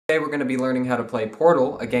Today we're going to be learning how to play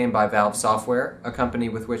Portal, a game by Valve Software, a company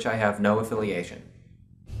with which I have no affiliation.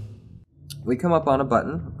 We come up on a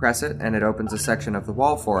button, press it, and it opens a section of the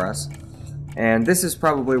wall for us. And this is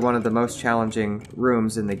probably one of the most challenging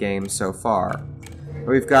rooms in the game so far.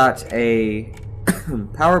 We've got a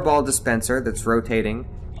Powerball dispenser that's rotating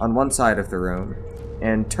on one side of the room,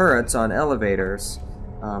 and turrets on elevators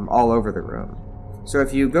all over the room. So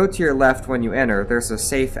if you go to your left when you enter, there's a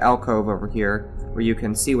safe alcove over here where you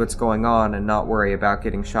can see what's going on and not worry about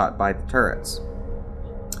getting shot by the turrets.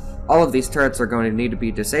 All of these turrets are going to need to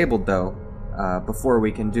be disabled though before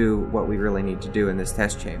we can do what we really need to do in this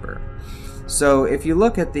test chamber. So if you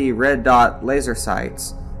look at the red dot laser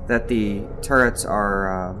sights that the turrets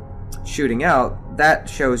are shooting out, that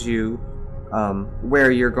shows you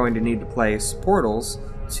where you're going to need to place portals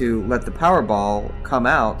to let the Powerball come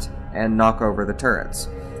out and knock over the turrets.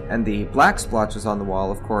 And the black splotches on the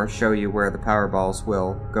wall, of course, show you where the Powerballs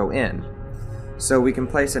will go in. So we can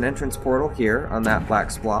place an entrance portal here on that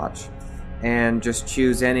black splotch and just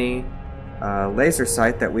choose any laser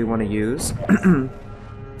sight that we want to use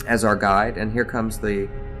as our guide. And here comes the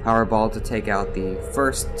Powerball to take out the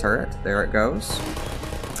first turret. There it goes.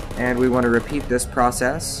 And we want to repeat this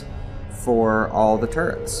process for all the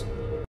turrets.